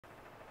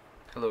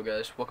Hello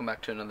guys, welcome back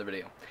to another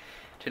video.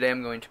 Today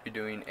I'm going to be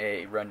doing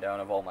a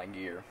rundown of all my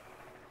gear,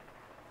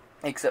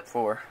 except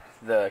for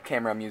the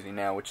camera I'm using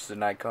now, which is a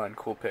Nikon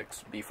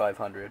CoolPix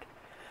B500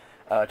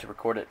 to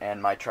record it,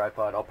 and my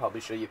tripod. I'll probably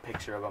show you a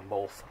picture of them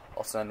both.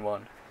 I'll send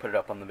one, put it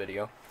up on the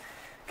video.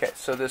 Okay,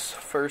 so this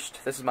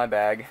is my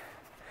bag.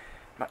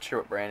 I'm not sure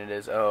what brand it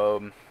is.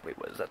 Wait,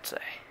 what does that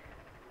say?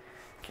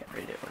 Can't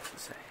read it. What does it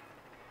say?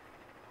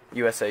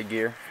 USA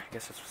Gear, I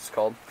guess that's what it's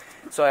called.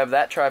 So I have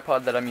that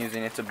tripod that I'm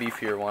using. It's a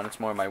beefier one. It's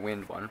more my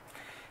wind one.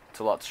 It's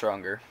a lot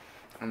stronger.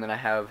 And then I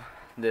have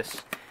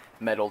this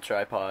metal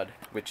tripod,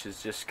 which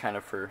is just kind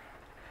of for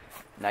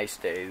nice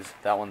days.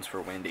 That one's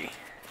for windy.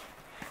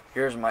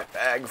 Here's my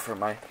bag for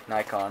my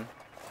Nikon.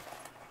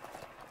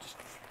 Just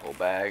a full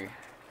bag.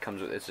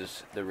 Comes with, this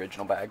is the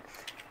original bag.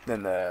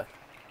 Then the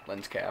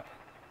lens cap,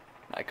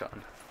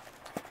 Nikon.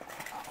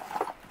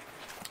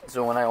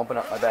 So when I open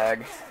up my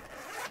bag,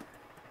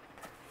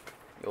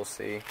 you'll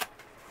see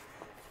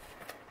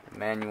the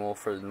manual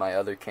for my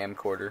other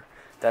camcorder.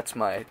 That's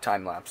my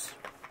time-lapse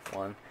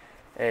one.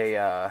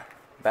 A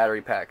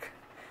battery pack,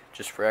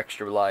 just for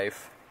extra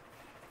life.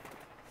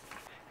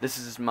 This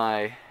is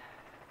my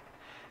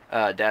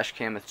dash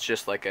cam. It's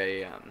just like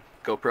a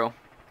GoPro.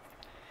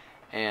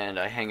 And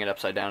I hang it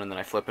upside down and then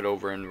I flip it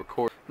over and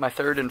record. My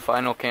third and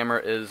final camera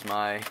is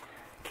my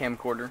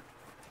camcorder.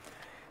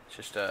 It's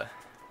just a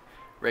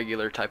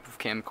regular type of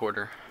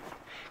camcorder.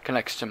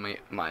 Connects to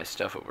my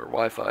stuff over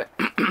Wi-Fi.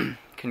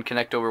 Can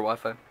connect over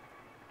Wi-Fi.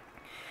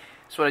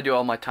 That's what I do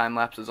all my time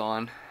lapses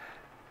on,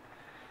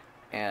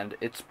 and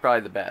it's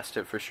probably the best.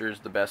 It for sure is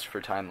the best for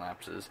time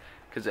lapses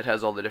because it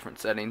has all the different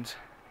settings.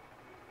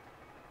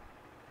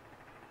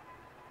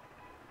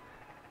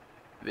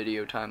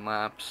 Video time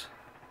lapse.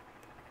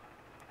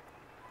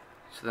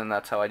 So then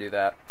that's how I do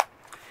that.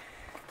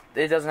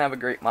 It doesn't have a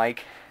great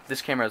mic.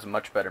 This camera has a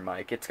much better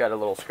mic. It's got a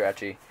little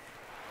scratchy.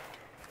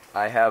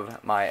 I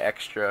have my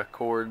extra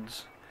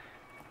cords.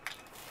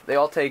 They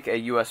all take a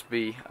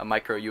USB, a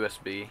micro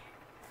USB,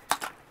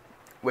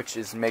 which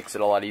makes it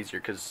a lot easier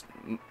because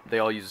they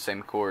all use the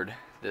same cord,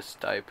 this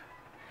type.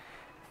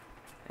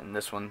 And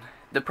this one,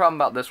 the problem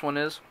about this one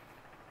is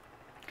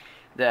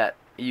that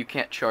you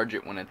can't charge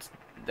it when it's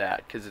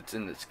that because it's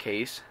in this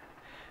case,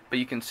 but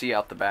you can see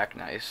out the back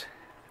nice.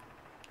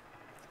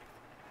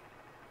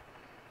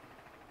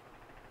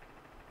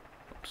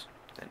 Oops,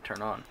 didn't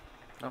turn on.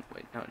 Oh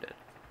wait, no it did.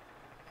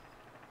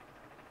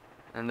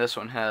 And this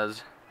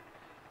one's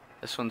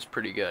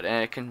pretty good,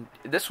 and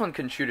this one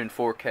can shoot in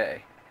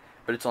 4K,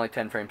 but it's only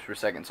 10 frames per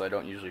second, so I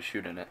don't usually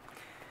shoot in it.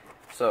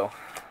 So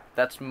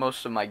that's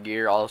most of my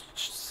gear. I'll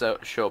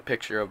show a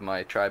picture of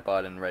my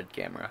tripod and red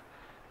camera,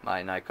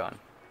 my Nikon.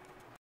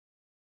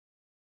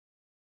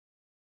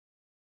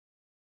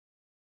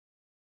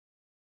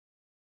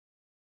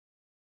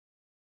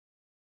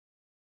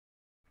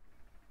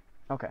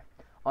 Okay,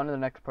 on to the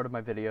next part of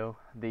my video,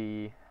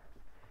 the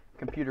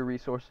computer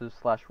resources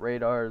 /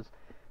 radars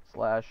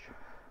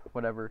 /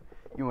 whatever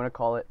you want to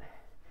call it,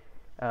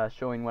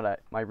 showing what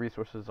my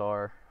resources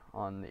are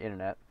on the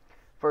internet.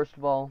 First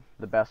of all,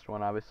 the best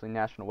one, obviously,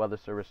 National Weather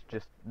Service.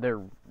 Just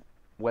their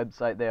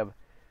website, they have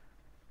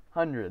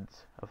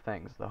hundreds of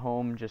things. The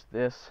home, just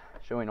this,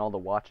 showing all the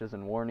watches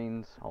and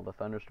warnings, all the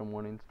thunderstorm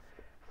warnings,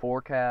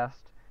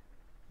 forecast,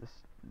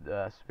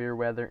 the severe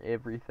weather,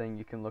 everything.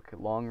 You can look at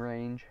long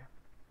range,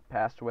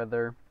 past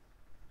weather,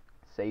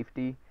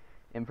 safety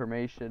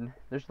information.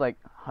 There's like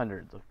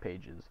hundreds of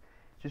pages,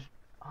 just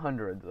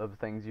hundreds of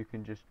things you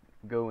can just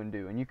go and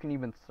do, and you can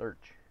even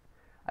search.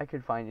 I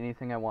could find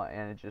anything I want,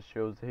 and it just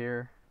shows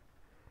here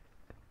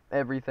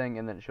everything,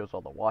 and then it shows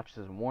all the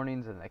watches and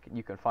warnings, and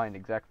you can find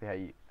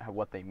exactly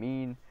what they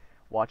mean.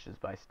 Watches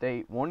by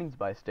state, warnings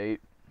by state.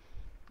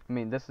 I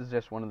mean, this is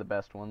just one of the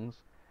best ones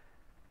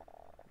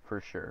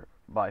for sure,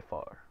 by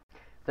far.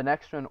 The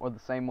next one, or the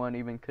same one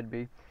even, could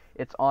be,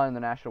 it's on the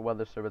National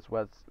Weather Service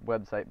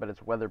website, but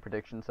it's Weather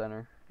Prediction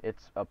Center.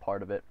 It's a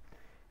part of it,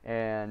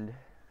 and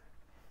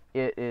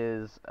it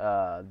is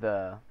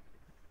the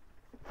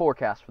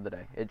forecast for the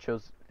day. It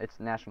shows its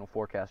national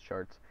forecast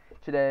charts.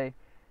 Today,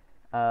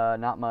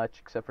 not much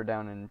except for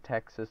down in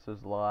Texas.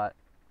 There's a lot.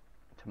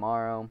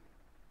 Tomorrow,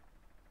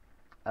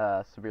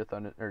 severe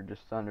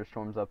just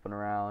thunderstorms up and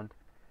around.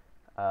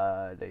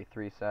 Day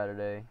 3,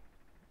 Saturday,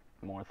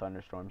 more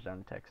thunderstorms down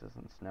in Texas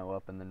and snow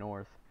up in the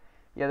north.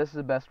 Yeah, this is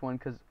the best one,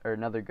 or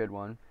another good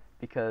one,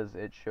 because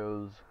it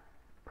shows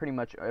pretty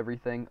much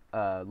everything.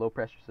 Low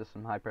pressure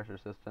system, high pressure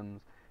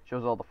systems,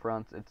 shows all the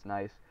fronts. It's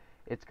nice.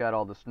 It's got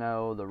all the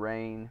snow, the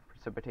rain,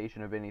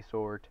 precipitation of any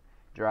sort,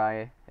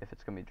 dry if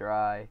it's going to be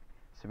dry,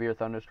 severe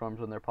thunderstorms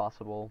when they're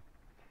possible,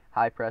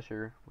 high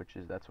pressure,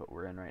 that's what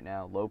we're in right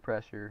now, low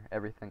pressure,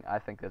 everything. I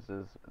think this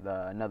is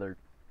another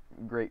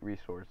great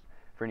resource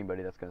for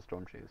anybody that's going to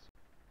storm chase.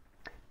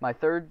 My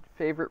third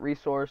favorite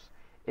resource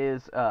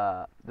is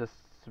the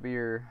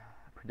Severe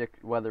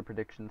Weather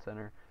Prediction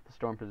Center, the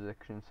Storm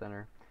Prediction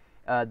Center.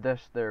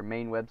 That's their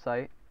main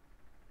website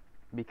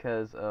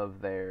because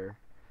of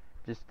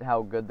just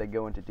how good they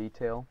go into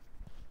detail.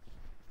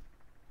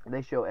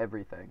 They show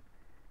everything.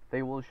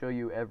 They will show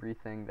you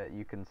everything that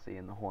you can see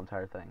in the whole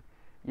entire thing.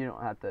 You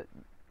don't have to,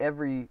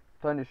 every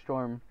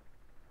thunderstorm,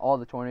 all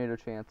the tornado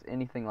chance,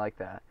 anything like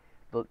that,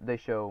 they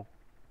show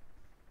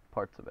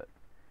parts of it.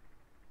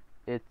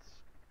 It's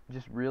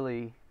just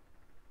really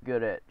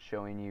good at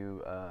showing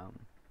you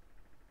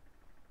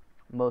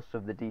most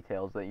of the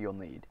details that you'll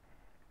need.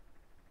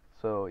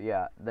 So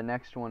yeah, the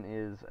next one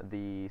is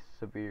the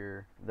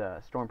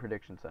Storm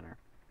Prediction Center.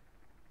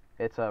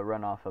 It's a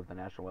runoff of the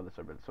National Weather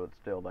Service, so it's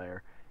still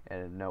there,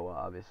 and NOAA,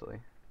 obviously.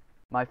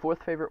 My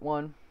fourth favorite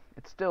one,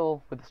 it's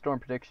still with the Storm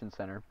Prediction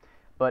Center,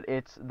 but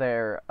it's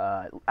their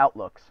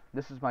outlooks.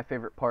 This is my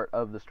favorite part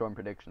of the Storm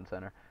Prediction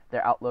Center.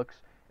 Their outlooks,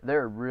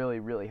 they're really,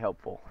 really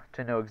helpful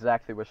to know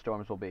exactly where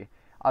storms will be.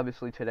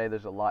 Obviously, today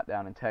there's a lot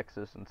down in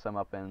Texas and some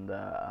up in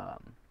the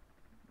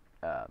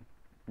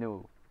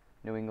New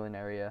England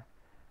area.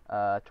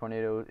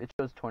 Tornado, it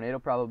shows tornado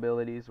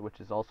probabilities, which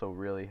is also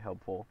really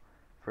helpful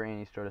for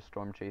any sort of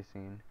storm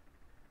chasing,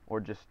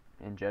 or just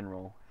in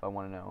general, if I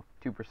want to know.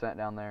 2%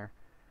 down there,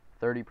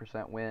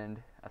 30%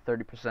 wind, a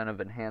 30% of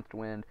enhanced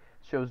wind.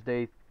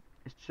 It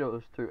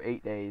shows through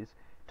 8 days.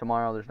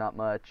 Tomorrow there's not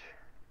much.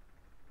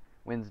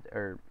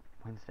 Wednesday,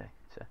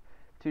 so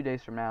 2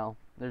 days from now,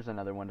 there's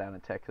another one down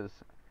in Texas.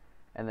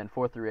 And then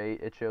 4 through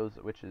 8, it shows,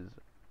 which is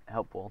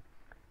helpful.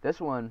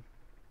 This one,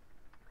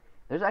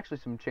 there's actually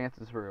some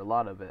chances for a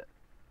lot of it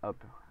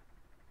up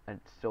and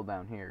still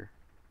down here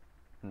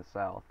in the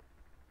south.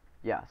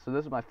 Yeah, so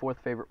this is my fourth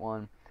favorite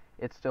one.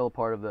 It's still a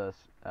part of the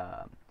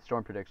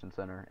Storm Prediction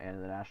Center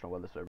and the National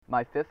Weather Service.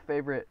 My fifth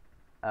favorite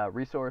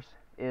resource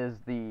is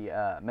the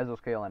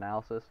Mesoscale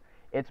analysis.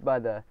 It's by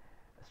the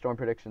Storm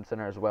Prediction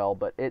Center as well,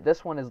 but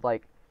this one is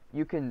like,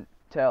 you can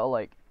tell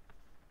like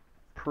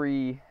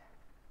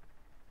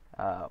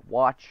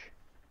watch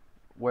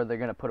where they're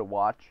gonna put a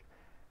watch.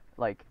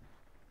 Like,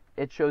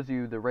 it shows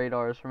you the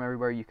radars from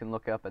everywhere. You can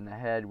look up in the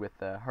head with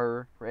the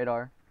HER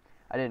radar.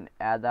 I didn't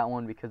add that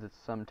one because it's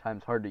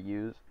sometimes hard to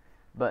use,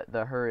 but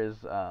the HER is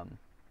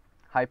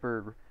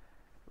hyper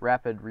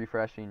rapid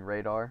refreshing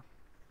radar,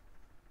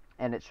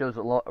 and it shows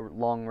a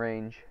long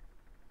range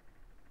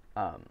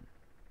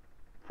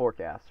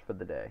forecast for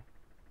the day.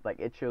 Like,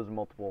 it shows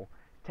multiple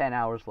 10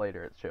 hours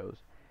later it shows.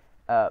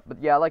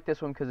 But yeah, I like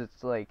this one because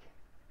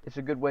it's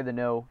a good way to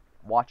know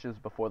watches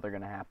before they're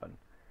gonna happen,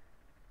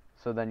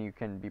 so then you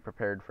can be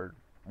prepared for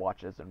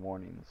watches and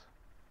warnings.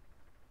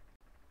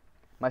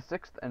 My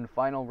sixth and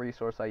final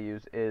resource I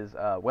use is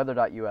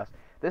weather.us.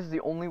 This is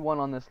the only one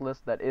on this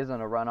list that isn't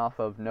a runoff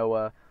of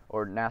NOAA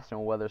or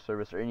National Weather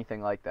Service or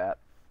anything like that.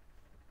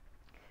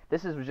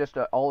 This is just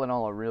all in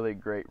all a really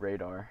great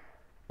radar.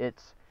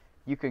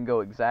 You can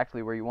go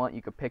exactly where you want.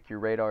 You can pick your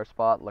radar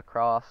spot,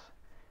 lacrosse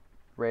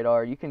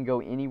radar. You can go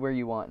anywhere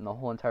you want in the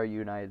whole entire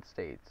United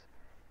States.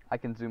 I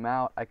can zoom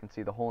out. I can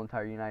see the whole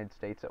entire United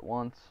States at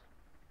once.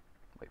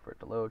 Wait for it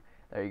to load.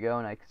 There you go,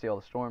 and I can see all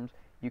the storms.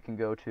 You can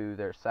go to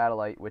their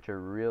satellite, which are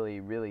really,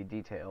 really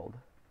detailed.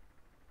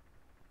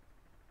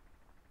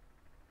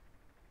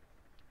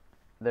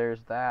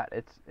 There's that.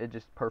 It's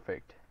just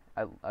perfect.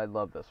 I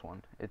love this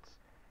one. It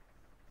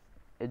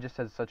just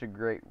has such a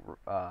great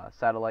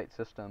satellite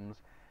systems.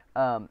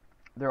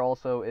 There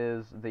also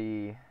is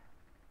the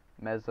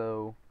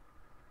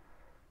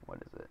what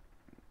is it?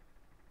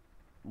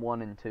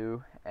 1 and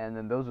 2, and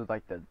then those are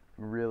like the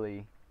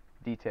really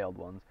detailed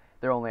ones.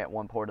 They're only at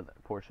one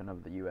portion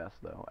of the U.S.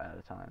 though at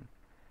a time.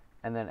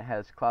 And then it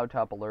has cloud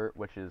top alert,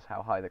 which is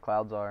how high the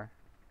clouds are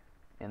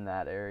in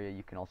that area.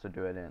 You can also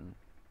do it in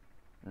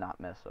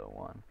not Meso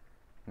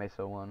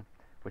 1,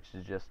 which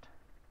is just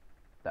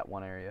that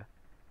one area.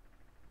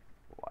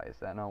 Why is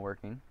that not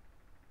working?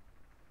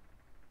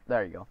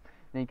 There you go.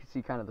 Then you can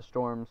see kind of the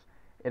storms.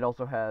 It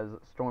also has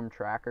storm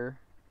tracker.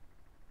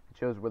 It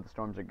shows where the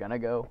storms are gonna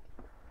go,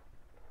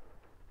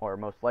 or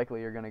most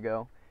likely are gonna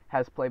go.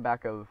 Has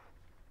playback of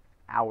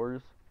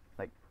hours,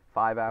 like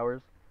 5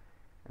 hours,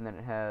 and then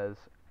it has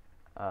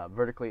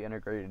vertically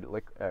integrated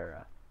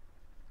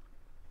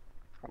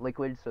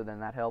liquid, so then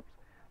that helps.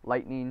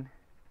 Lightning,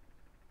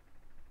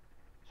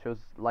 shows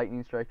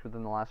lightning strikes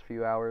within the last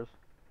few hours.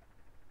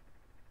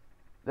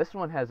 This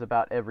one has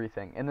about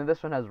everything, and then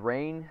this one has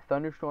rain,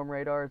 thunderstorm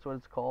radar is what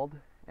it's called,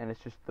 and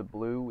it's just the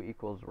blue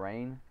equals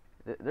rain.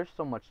 There's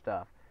so much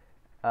stuff.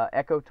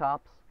 Echo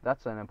tops,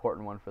 that's an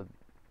important one for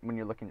when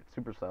you're looking at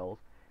supercells.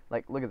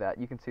 Like, look at that,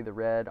 you can see the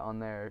red on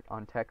there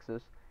on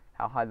Texas,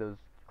 how high those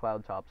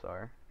cloud tops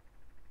are.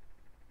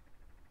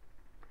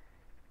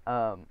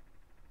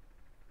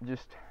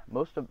 Just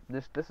most of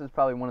this is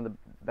probably one of the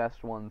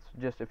best ones,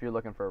 just if you're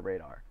looking for a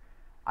radar.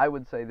 I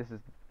would say this is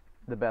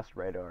the best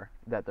radar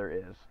that there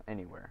is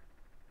anywhere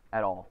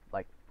at all,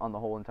 like on the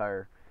whole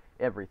entire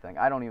everything.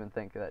 I don't even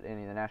think that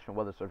any of the National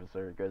Weather Service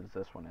are as good as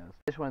this one is.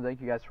 I just want to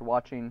thank you guys for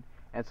watching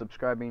and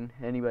subscribing.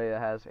 Anybody that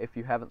has, if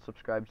you haven't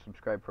subscribed,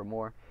 subscribe for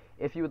more.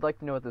 If you would like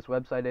to know what this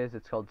website is,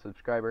 it's called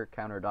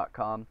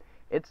subscribercounter.com.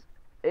 It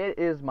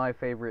is my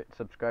favorite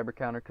subscriber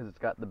counter because it's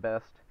got the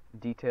best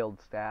detailed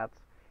stats.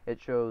 It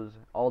shows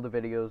all the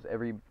videos,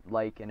 every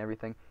like and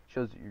everything.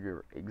 shows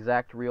your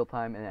exact real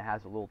time, and it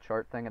has a little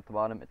chart thing at the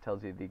bottom. It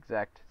tells you the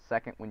exact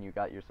second when you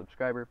got your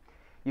subscriber.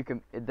 You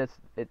can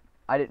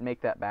I didn't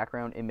make that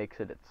background, it makes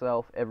it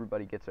itself.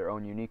 Everybody gets their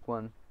own unique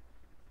one.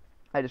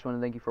 I just want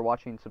to thank you for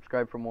watching.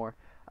 Subscribe for more.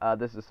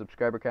 This is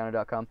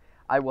subscribercounter.com.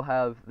 I will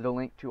have the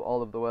link to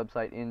all of the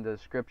website in the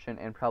description,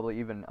 and probably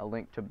even a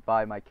link to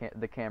buy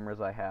the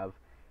cameras I have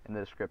in the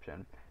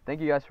description.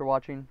 Thank you guys for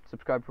watching.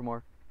 Subscribe for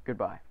more.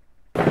 Goodbye.